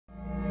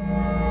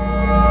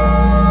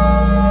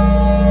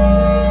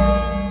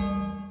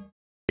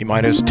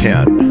minus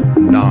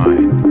 10,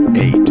 9,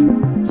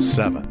 8,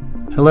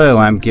 7. Hello,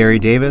 I'm Gary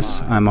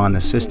Davis. I'm on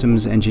the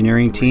systems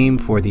engineering team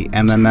for the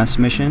MMS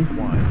mission,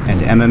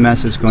 and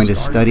MMS is going to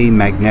study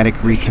magnetic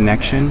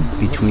reconnection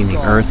between the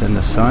Earth and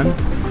the Sun.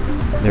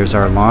 There's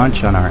our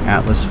launch on our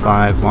Atlas V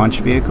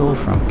launch vehicle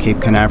from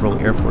Cape Canaveral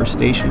Air Force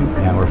Station.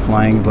 Now we're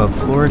flying above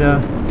Florida,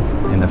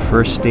 and the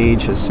first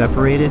stage has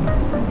separated.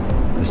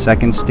 The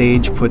second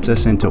stage puts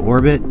us into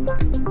orbit.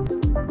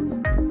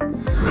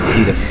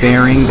 The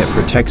fairing that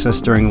protects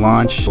us during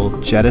launch will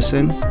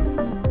jettison,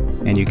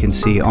 and you can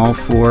see all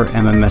 4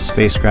 MMS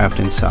spacecraft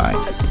inside.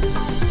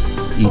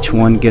 Each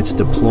one gets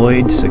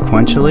deployed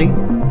sequentially,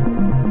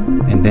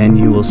 and then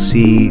you will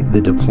see the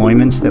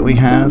deployments that we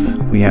have.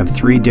 We have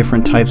 3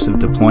 different types of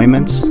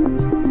deployments.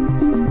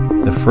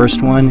 The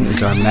first one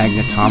is our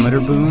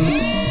magnetometer boom.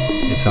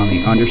 It's on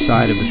the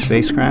underside of the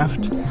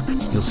spacecraft.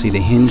 You'll see the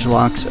hinge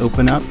locks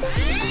open up,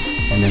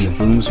 and then the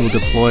booms will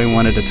deploy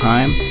one at a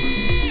time.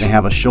 They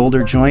have a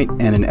shoulder joint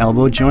and an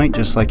elbow joint,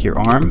 just like your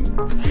arm.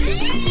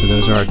 So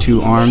those are our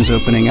 2 arms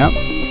opening up.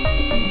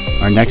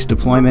 Our next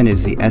deployment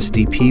is the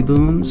SDP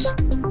booms.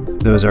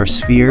 Those are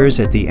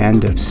spheres at the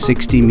end of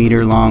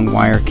 60-meter long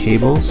wire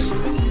cables.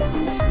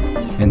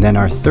 And then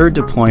our third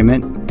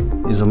deployment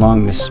is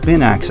along the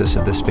spin axis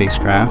of the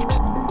spacecraft.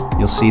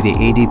 You'll see the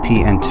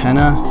ADP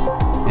antenna,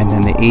 and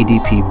then the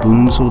ADP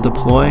booms will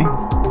deploy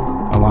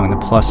along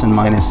the plus and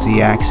minus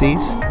Z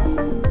axes.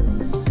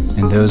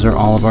 And those are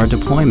all of our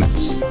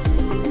deployments.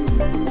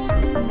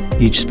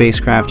 Each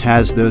spacecraft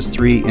has those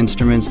 3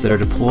 instruments that are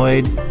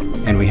deployed,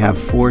 and we have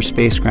 4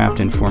 spacecraft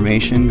in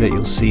formation that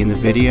you'll see in the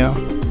video.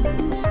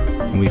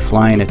 And we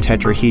fly in a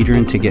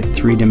tetrahedron to get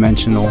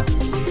 3-dimensional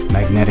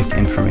magnetic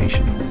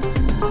information.